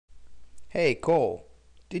Hey, Cole,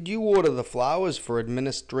 did you order the flowers for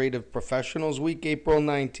Administrative Professionals Week, April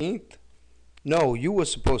 19th? No, you were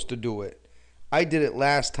supposed to do it. I did it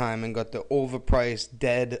last time and got the overpriced,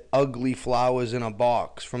 dead, ugly flowers in a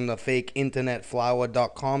box from the fake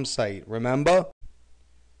internetflower.com site, remember?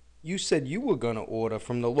 You said you were going to order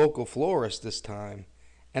from the local florist this time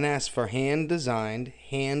and asked for hand-designed,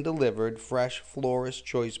 hand-delivered, fresh florist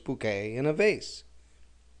choice bouquet in a vase.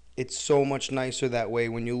 It's so much nicer that way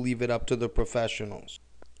when you leave it up to the professionals.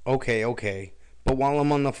 Okay. But while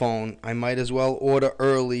I'm on the phone, I might as well order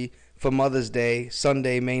early for Mother's Day,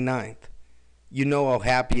 Sunday, May 9th. You know how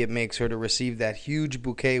happy it makes her to receive that huge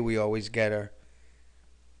bouquet we always get her.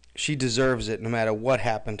 She deserves it no matter what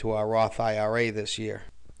happened to our Roth IRA this year.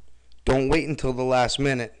 Don't wait until the last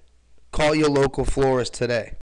minute. Call your local florist today.